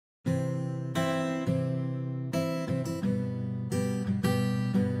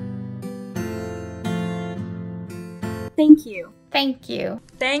Thank you. Thank you.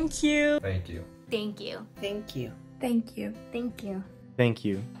 Thank you. Thank you. Thank you. Thank you. Thank you. Thank you. Thank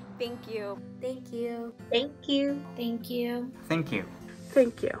you. Thank you. Thank you. Thank you. Thank you. Thank you.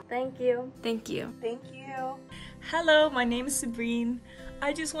 Thank you. Thank you. Thank you. Thank you. Hello, my name is Sabrine.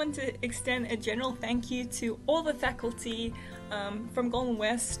 I just want to extend a general thank you to all the faculty from Golden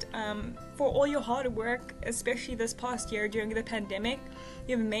West for all your hard work, especially this past year during the pandemic.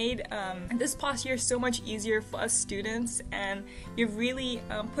 You've made this past year so much easier for us students, and you've really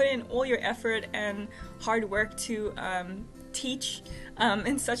put in all your effort and hard work to teach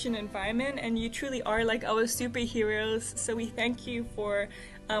in such an environment, and you truly are like our superheroes. So we thank you for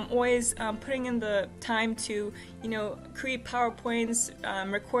always putting in the time to, create PowerPoints,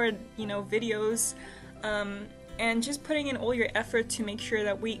 record, videos, and just putting in all your effort to make sure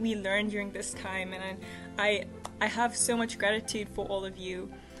that we learn during this time. And I have so much gratitude for all of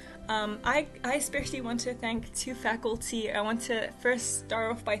you. I especially want to thank two faculty. I want to first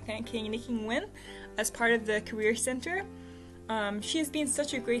start off by thanking Nikki Nguyen as part of the Career Center. She has been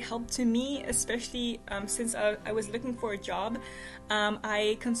such a great help to me, especially since I was looking for a job.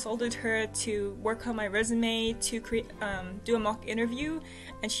 I consulted her to work on my resume, to do a mock interview,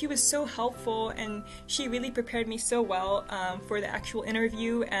 and she was so helpful, and she really prepared me so well for the actual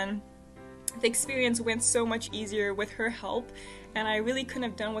interview, and the experience went so much easier with her help, and I really couldn't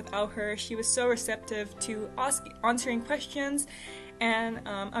have done without her. She was so receptive to answering questions, and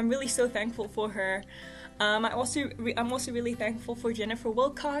I'm really so thankful for her. I'm also really thankful for Jennifer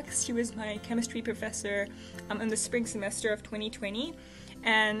Wilcox. She was my chemistry professor in the spring semester of 2020,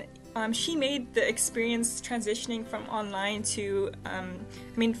 and she made the experience transitioning from online to,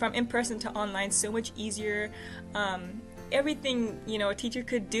 from in-person to online so much easier. Everything a teacher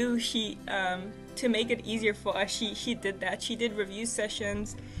could do, to make it easier for us, she did that. She did review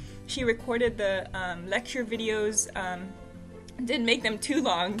sessions. She recorded the lecture videos. Didn't make them too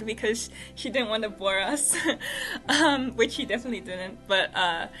long because she didn't want to bore us, which she definitely didn't. But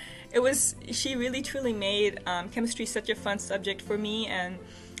she really truly made chemistry such a fun subject for me, and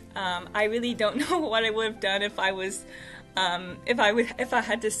I really don't know what I would have done if I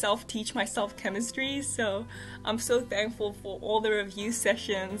had to self-teach myself chemistry. So I'm so thankful for all the review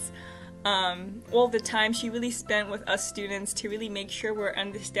sessions, all the time she really spent with us students to really make sure we're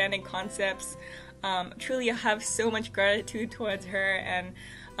understanding concepts. Truly, I have so much gratitude towards her, and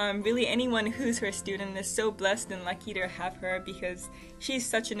really anyone who's her student is so blessed and lucky to have her, because she's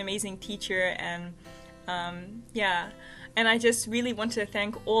such an amazing teacher. And and I just really want to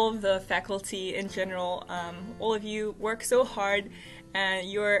thank all of the faculty in general. All of you work so hard, and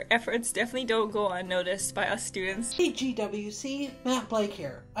your efforts definitely don't go unnoticed by us students. Hey GWC, Matt Blake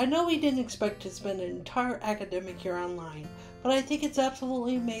here. I know we didn't expect to spend an entire academic year online, but I think it's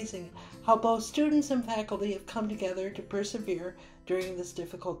absolutely amazing how both students and faculty have come together to persevere during this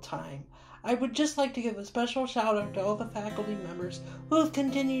difficult time. I would just like to give a special shout out to all the faculty members who have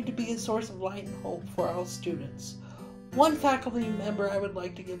continued to be a source of light and hope for all students. One faculty member I would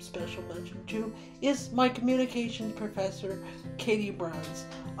like to give special mention to is my communications professor, Katie Bruns.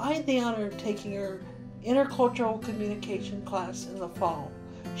 I had the honor of taking her intercultural communication class in the fall.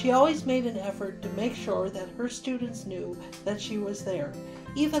 She always made an effort to make sure that her students knew that she was there,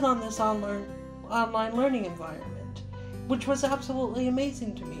 even on this online learning environment, which was absolutely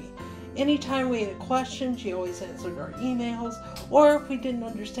amazing to me. Anytime we had a question, she always answered our emails, or if we didn't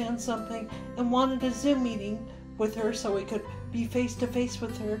understand something and wanted a Zoom meeting with her so we could be face-to-face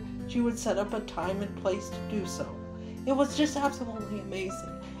with her, she would set up a time and place to do so. It was just absolutely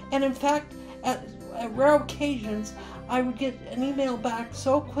amazing. And in fact, at rare occasions, I would get an email back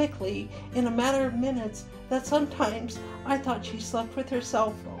so quickly in a matter of minutes that sometimes I thought she slept with her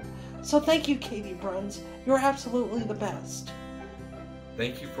cell phone. So thank you, Katie Bruns. You're absolutely the best.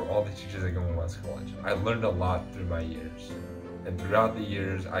 Thank you for all the teachers at Golden West College. I learned a lot through my years. And throughout the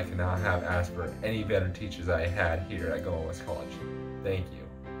years, I cannot have asked for any better teachers I had here at Golden West College. Thank you.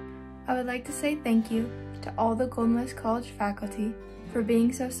 I would like to say thank you to all the Golden West College faculty for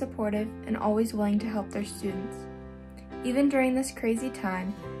being so supportive and always willing to help their students. Even during this crazy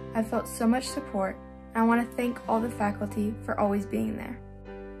time, I felt so much support, and I want to thank all the faculty for always being there.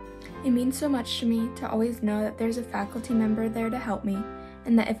 It means so much to me to always know that there's a faculty member there to help me,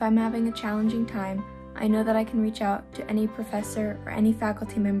 and that if I'm having a challenging time, I know that I can reach out to any professor or any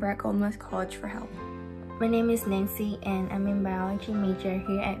faculty member at Golden West College for help. My name is Nancy, and I'm in biology major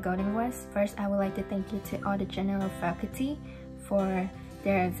here at Golden West. First, I would like to thank you to all the general faculty for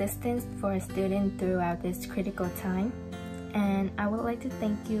their assistance for a student throughout this critical time. And I would like to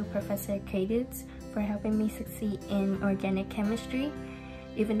thank you, Professor Cadence, for helping me succeed in organic chemistry,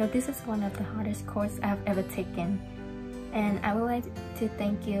 even though this is one of the hardest courses I've ever taken. And I would like to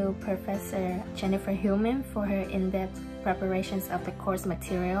thank you, Professor Jennifer Hillman, for her in-depth preparations of the course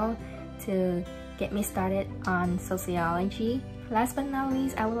material to get me started on sociology. Last but not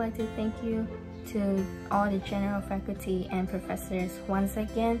least, I would like to thank you to all the general faculty and professors once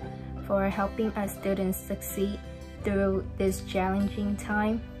again for helping us students succeed through this challenging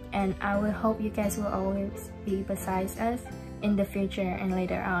time. And I will hope you guys will always be beside us in the future and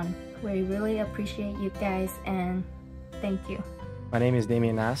later on. We really appreciate you guys, and thank you. My name is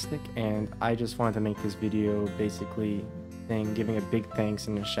Damian Nastic, and I just wanted to make this video basically giving a big thanks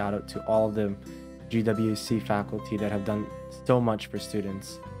and a shout out to all the GWC faculty that have done so much for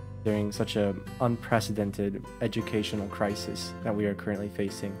students during such an unprecedented educational crisis that we are currently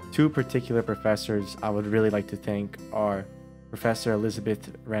facing. Two particular professors I would really like to thank are Professor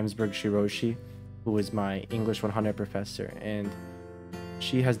Elizabeth Ramsberg-Shiroshi, who is my English 100 professor, and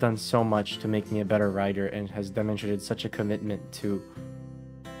she has done so much to make me a better writer and has demonstrated such a commitment to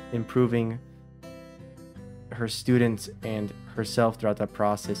improving her students and herself throughout that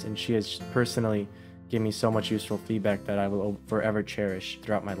process, and she has personally given me so much useful feedback that I will forever cherish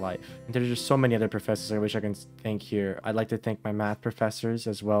throughout my life. And there's just so many other professors I wish I can thank here. I'd like to thank my math professors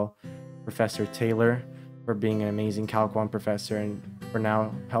as well. Professor Taylor for being an amazing Calc 1 professor and for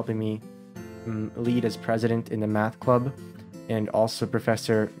now helping me lead as president in the math club, and also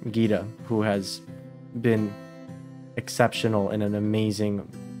Professor Gita, who has been exceptional and an amazing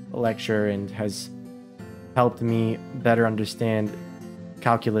lecturer and has helped me better understand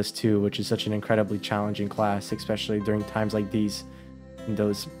Calculus 2, which is such an incredibly challenging class, especially during times like these. And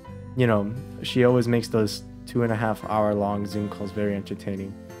those, you know, she always makes those 2.5 hour long Zoom calls very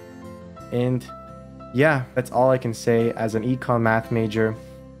entertaining. And yeah, that's all I can say. As an econ math major,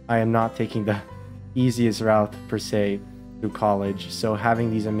 I am not taking the easiest route per se through college, so having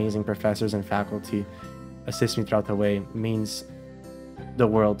these amazing professors and faculty assist me throughout the way means the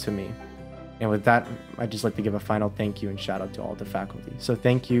world to me. And with that, I'd just like to give a final thank you and shout out to all the faculty. So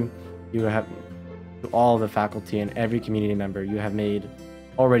thank you, to all the faculty and every community member. You have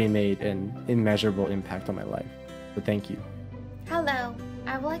already made an immeasurable impact on my life. So thank you. Hello,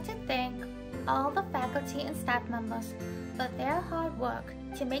 I would like to thank all the faculty and staff members for their hard work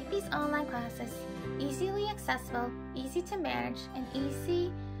to make these online classes easily accessible, easy to manage, and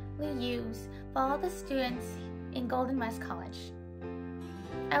easily used for all the students in Golden West College.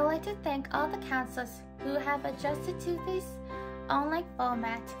 I would like to thank all the counselors who have adjusted to this online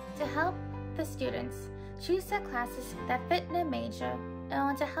format to help the students choose their classes that fit their major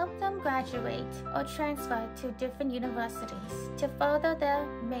and to help them graduate or transfer to different universities to further their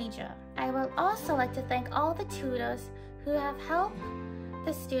major. I would also like to thank all the tutors who have helped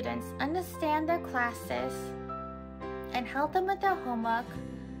the students understand their classes and help them with their homework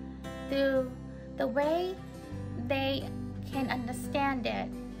through the way they can understand it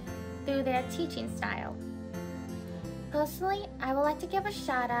through their teaching style. Personally, I would like to give a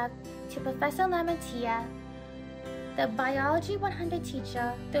shout out to Professor Lamantia, the Biology 100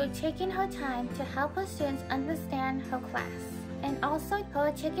 teacher, through taking her time to help her students understand her class, and also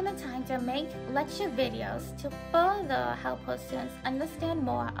for taking the time to make lecture videos to further help her students understand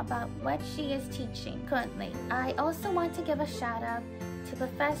more about what she is teaching currently. I also want to give a shout out to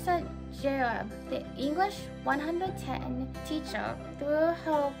Professor Jarob, the English 110 teacher, through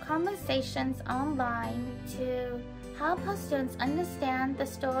her conversations online to help her students understand the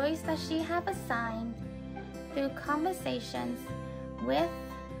stories that she have assigned through conversations with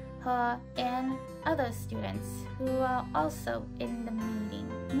her and other students who are also in the meeting.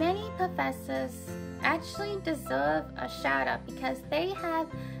 Many professors actually deserve a shout out because they have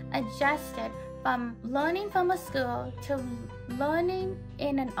adjusted from learning from a school to learning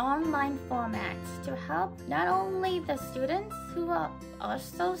in an online format to help not only the students who are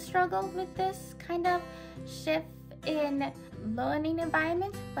also struggle with this kind of shift in learning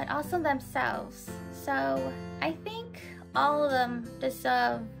environment, but also themselves. So I think all of them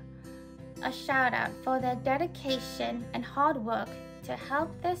deserve a shout out for their dedication and hard work to help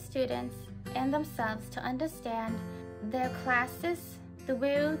their students and themselves to understand their classes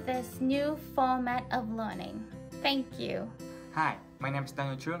through this new format of learning. Thank you. Hi, my name is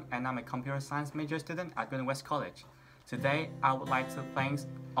Daniel Chung and I'm a computer science major student at Golden West College. Today, I would like to thank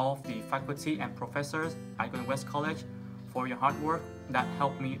all of the faculty and professors at Golden West College for your hard work that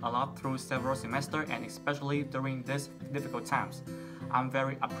helped me a lot through several semesters and especially during these difficult times. I'm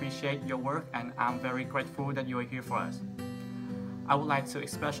very appreciate your work and I'm very grateful that you are here for us. I would like to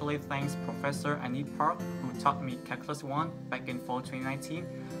especially thank Professor Anit Park, who taught me Calculus 1 back in fall 2019.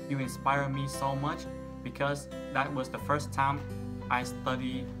 You inspired me so much because that was the first time I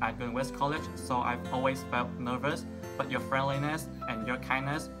studied at Golden West College, so I've always felt nervous. but your friendliness and your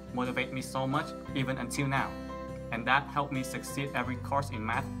kindness motivate me so much even until now, and that helped me succeed every course in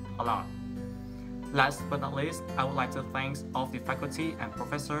math a lot. Last but not least, I would like to thank all the faculty and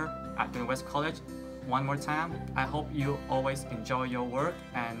professors at Golden West College one more time. I hope you always enjoy your work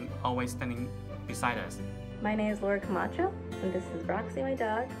and always standing beside us. My name is Laura Camacho, and this is Roxy, my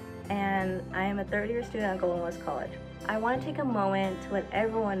dog, and I am a third-year student at Golden West College. I want to take a moment to let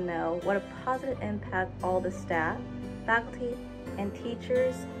everyone know what a positive impact all the staff, faculty, and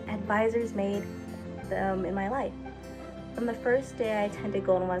teachers, advisors made in my life. From the first day I attended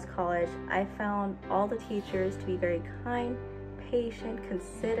Golden West College, I found all the teachers to be very kind, patient,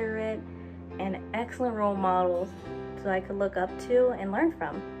 considerate, and excellent role models so I could look up to and learn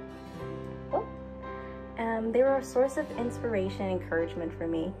from. They were a source of inspiration and encouragement for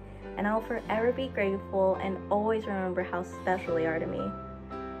me, and I'll forever be grateful and always remember how special they are to me.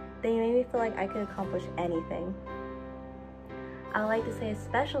 They made me feel like I could accomplish anything. I'd like to say a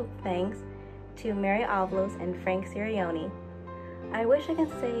special thanks to Mary Avalos and Frank Sirioni. I wish I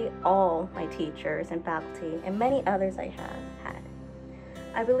could say all my teachers and faculty and many others I have had.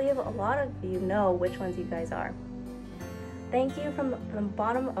 I believe a lot of you know which ones you guys are. Thank you from the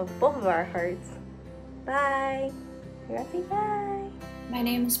bottom of both of our hearts. Bye. Grazie, bye. My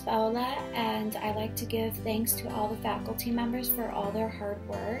name is Paola, and I like to give thanks to all the faculty members for all their hard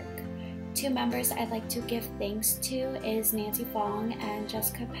work. Two members I'd like to give thanks to is Nancy Fong and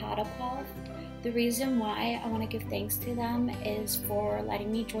Jessica Patapov. The reason why I want to give thanks to them is for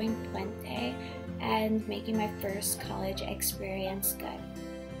letting me join Puente and making my first college experience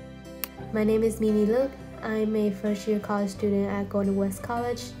good. My name is Mimi Luke. I'm a first-year college student at Golden West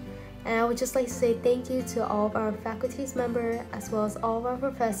College. And I would just like to say thank you to all of our faculty's members as well as all of our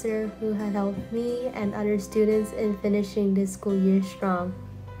professors who had helped me and other students in finishing this school year strong.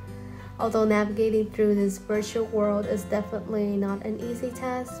 Although navigating through this virtual world is definitely not an easy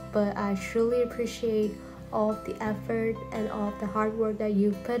task, but I truly appreciate all of the effort and all of the hard work that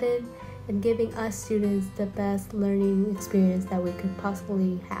you've put in giving us students the best learning experience that we could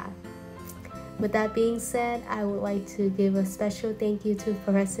possibly have. With that being said, I would like to give a special thank you to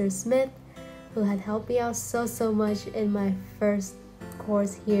Professor Smith, who had helped me out so much in my first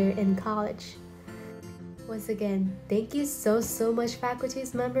course here in college. Once again, thank you so much,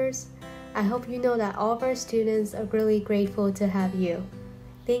 faculty's members. I hope you know that all of our students are really grateful to have you.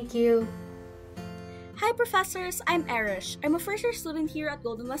 Thank you. Hi professors, I'm Arish. I'm a first-year student here at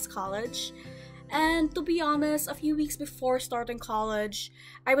Golden West College. And to be honest, a few weeks before starting college,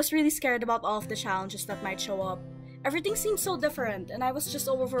 I was really scared about all of the challenges that might show up. Everything seemed so different, and I was just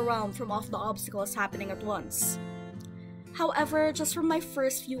overwhelmed from all of the obstacles happening at once. However, just from my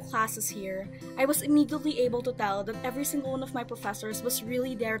first few classes here, I was immediately able to tell that every single one of my professors was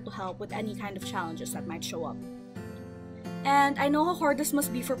really there to help with any kind of challenges that might show up. And I know how hard this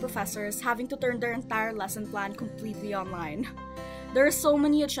must be for professors having to turn their entire lesson plan completely online. There are so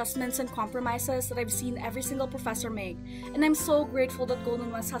many adjustments and compromises that I've seen every single professor make, and I'm so grateful that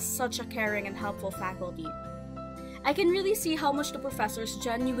Golden West has such a caring and helpful faculty. I can really see how much the professors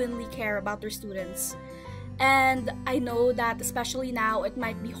genuinely care about their students. And I know that especially now, it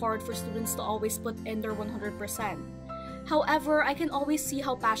might be hard for students to always put in their 100%. However, I can always see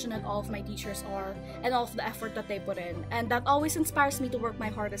how passionate all of my teachers are and all of the effort that they put in, and that always inspires me to work my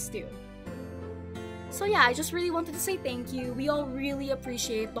hardest too. So yeah, I just really wanted to say thank you. We all really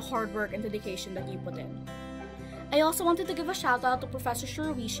appreciate the hard work and dedication that you put in. I also wanted to give a shout out to Professor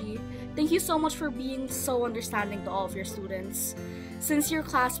Shirowishi. Thank you so much for being so understanding to all of your students. Since your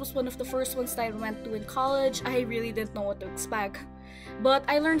class was one of the first ones that I went to in college, I really didn't know what to expect. But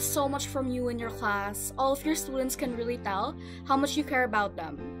I learned so much from you in your class. All of your students can really tell how much you care about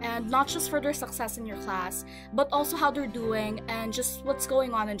them, and not just for their success in your class, but also how they're doing and just what's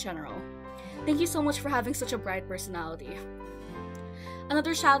going on in general. Thank you so much for having such a bright personality.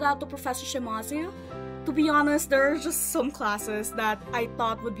 Another shout out to Professor Shimazu. To be honest, there are just some classes that I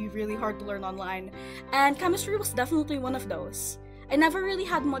thought would be really hard to learn online, and chemistry was definitely one of those. I never really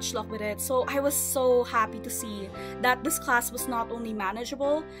had much luck with it, so I was so happy to see that this class was not only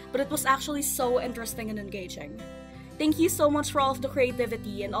manageable, but it was actually so interesting and engaging. Thank you so much for all of the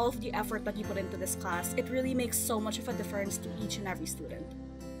creativity and all of the effort that you put into this class. It really makes so much of a difference to each and every student.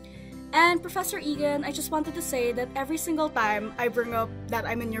 And Professor Egan, I just wanted to say that every single time I bring up that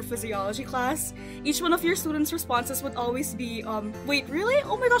I'm in your physiology class, each one of your students' responses would always be, wait, really?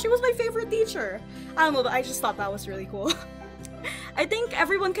 Oh my gosh, he was my favorite teacher! I don't know, but I just thought that was really cool. I think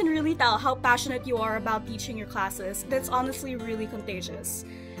everyone can really tell how passionate you are about teaching your classes. That's honestly really contagious.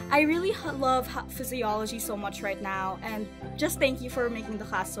 I really love physiology so much right now, and just thank you for making the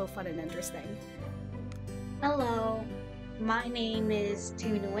class so fun and interesting. Hello. My name is Tu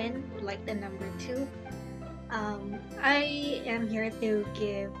Nguyen, like the number 2. I am here to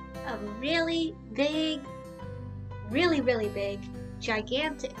give a really big, really big,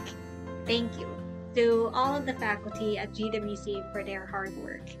 gigantic thank you to all of the faculty at GWC for their hard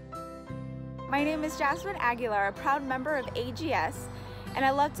work. My name is Jasmine Aguilar, a proud member of AGS, and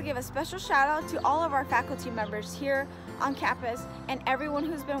I'd love to give a special shout out to all of our faculty members here on campus and everyone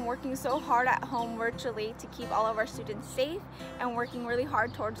who's been working so hard at home virtually to keep all of our students safe and working really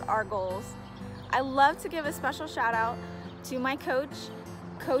hard towards our goals. I love to give a special shout out to my coach,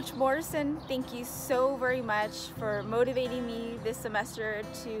 Coach Morrison. Thank you so very much for motivating me this semester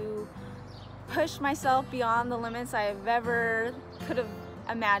to push myself beyond the limits I've ever could have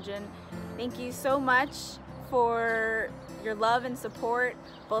imagined. Thank you so much for your love and support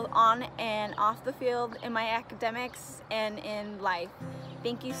both on and off the field, in my academics and in life.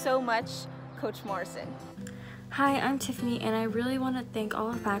 Thank you so much, Coach Morrison. Hi, I'm Tiffany, and I really want to thank all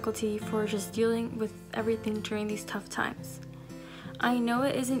the faculty for just dealing with everything during these tough times. I know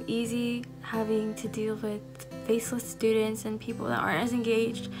it isn't easy having to deal with faceless students and people that aren't as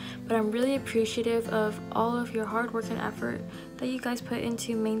engaged, but I'm really appreciative of all of your hard work and effort that you guys put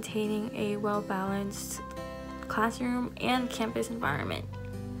into maintaining a well-balanced classroom and campus environment.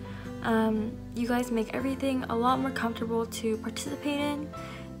 You guys make everything a lot more comfortable to participate in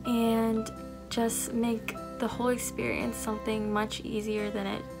and just make the whole experience something much easier than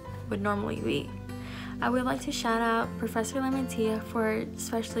it would normally be. I would like to shout out Professor Lamantia for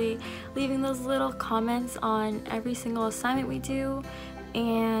especially leaving those little comments on every single assignment we do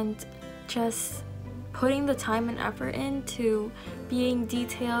and just putting the time and effort into being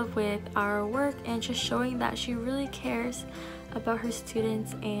detailed with our work and just showing that she really cares about her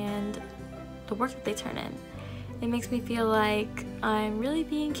students and the work that they turn in. It makes me feel like I'm really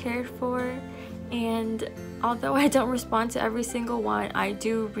being cared for, and although I don't respond to every single one, I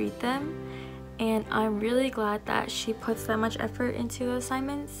do read them, and I'm really glad that she puts that much effort into the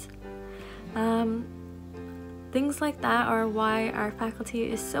assignments. Things like that are why our faculty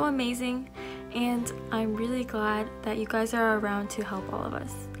is so amazing, and I'm really glad that you guys are around to help all of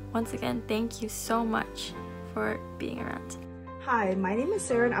us. Once again, thank you so much for being around. Hi, my name is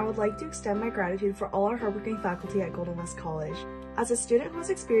Sarah, and I would like to extend my gratitude for all our hardworking faculty at Golden West College. As a student who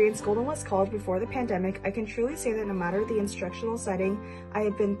has experienced Golden West College before the pandemic, I can truly say that no matter the instructional setting, I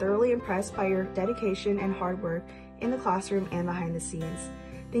have been thoroughly impressed by your dedication and hard work in the classroom and behind the scenes.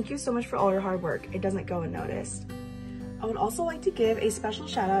 Thank you so much for all your hard work. It doesn't go unnoticed. I would also like to give a special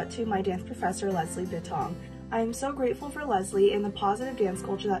shout out to my dance professor, Leslie Bitong. I am so grateful for Leslie and the positive dance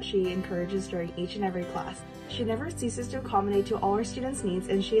culture that she encourages during each and every class. She never ceases to accommodate to all our students' needs,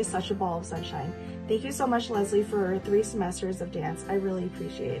 and she is such a ball of sunshine. Thank you so much, Leslie, for 3 semesters of dance. I really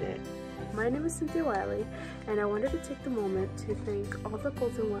appreciate it. My name is Cynthia Wiley, and I wanted to take the moment to thank all the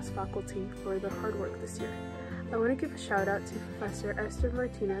Golden West faculty for their hard work this year. I want to give a shout out to Professor Esther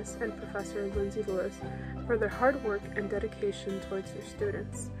Martinez and Professor Lindsay Lewis for their hard work and dedication towards their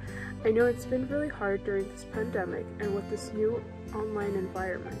students. I know it's been really hard during this pandemic and with this new online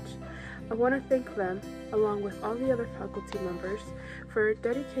environment. I want to thank them, along with all the other faculty members, for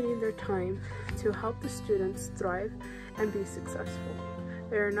dedicating their time to help the students thrive and be successful.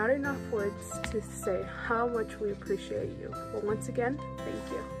 There are not enough words to say how much we appreciate you. But once again,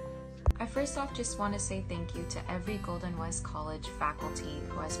 thank you. I first off just want to say thank you to every Golden West College faculty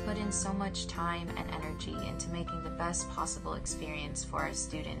who has put in so much time and energy into making the best possible experience for our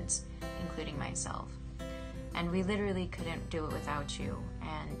students, including myself. And we literally couldn't do it without you,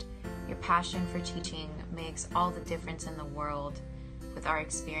 and your passion for teaching makes all the difference in the world with our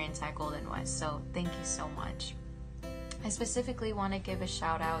experience at Golden West, so thank you so much. I specifically want to give a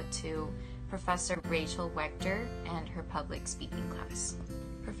shout out to Professor Rachel Wechter and her public speaking class.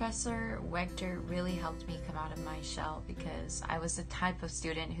 Professor Wechter really helped me come out of my shell because I was the type of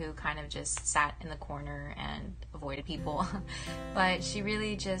student who kind of just sat in the corner and avoided people. But she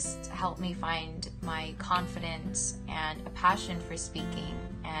really just helped me find my confidence and a passion for speaking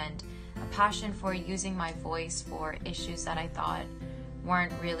and a passion for using my voice for issues that I thought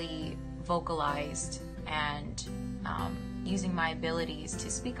weren't really vocalized, and using my abilities to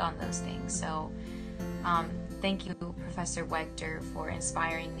speak on those things. So thank you, Professor Wechter, for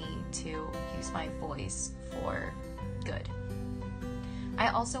inspiring me to use my voice for good. I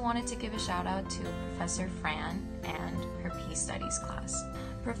also wanted to give a shout out to Professor Fran and her Peace Studies class.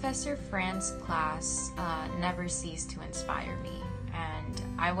 Professor Fran's class never ceased to inspire me, and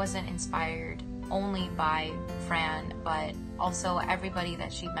I wasn't inspired only by Fran, but also everybody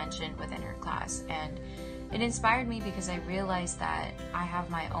that she mentioned within her class. And it inspired me because I realized that I have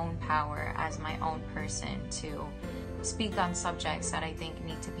my own power as my own person to speak on subjects that I think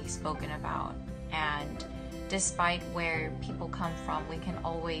need to be spoken about. And despite where people come from, we can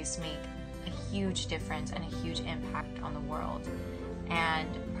always make a huge difference and a huge impact on the world. And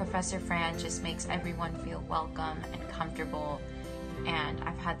Professor Fran just makes everyone feel welcome and comfortable, and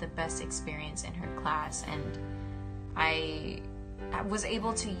I've had the best experience in her class, and I was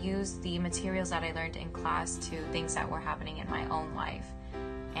able to use the materials that I learned in class to things that were happening in my own life,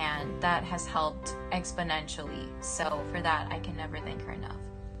 and that has helped exponentially. So for that, I can never thank her enough.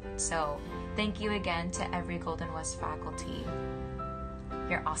 So thank you again to every Golden West faculty.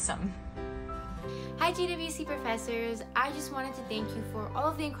 You're awesome. Hi GWC professors, I just wanted to thank you for all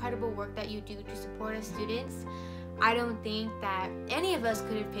of the incredible work that you do to support us students. I don't think that any of us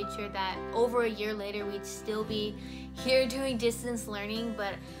could have pictured that over a year later we'd still be here doing distance learning,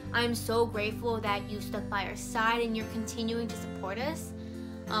 but I'm so grateful that you stuck by our side and you're continuing to support us.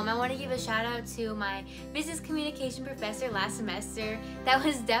 I want to give a shout out to my business communication professor last semester. That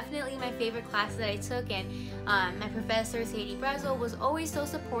was definitely my favorite class that I took, and my professor Sadie Brezel was always so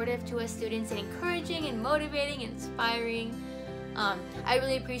supportive to us students and encouraging and motivating and inspiring. I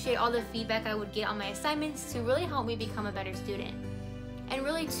really appreciate all the feedback I would get on my assignments to really help me become a better student. And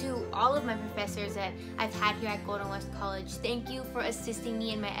really to all of my professors that I've had here at Golden West College, thank you for assisting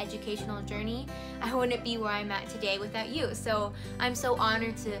me in my educational journey. I wouldn't be where I'm at today without you. So I'm so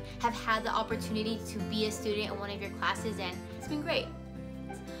honored to have had the opportunity to be a student in one of your classes, and it's been great.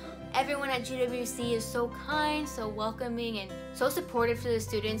 Everyone at GWC is so kind, so welcoming, and so supportive to the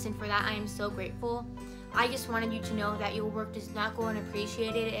students, and for that I am so grateful. I just wanted you to know that your work does not go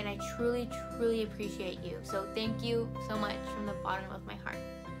unappreciated, and I truly, truly appreciate you. So thank you so much from the bottom of my heart.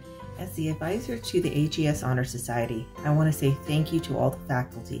 As the advisor to the AGS Honor Society, I want to say thank you to all the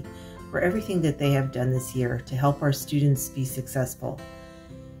faculty for everything that they have done this year to help our students be successful.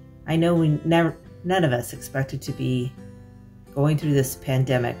 I know none of us expected to be going through this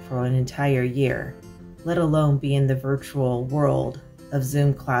pandemic for an entire year, let alone be in the virtual world of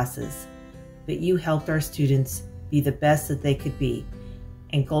Zoom classes. But you helped our students be the best that they could be,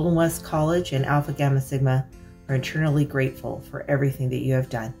 and Golden West College and Alpha Gamma Sigma are eternally grateful for everything that you have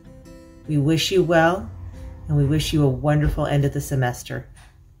done. We wish you well, and we wish you a wonderful end of the semester.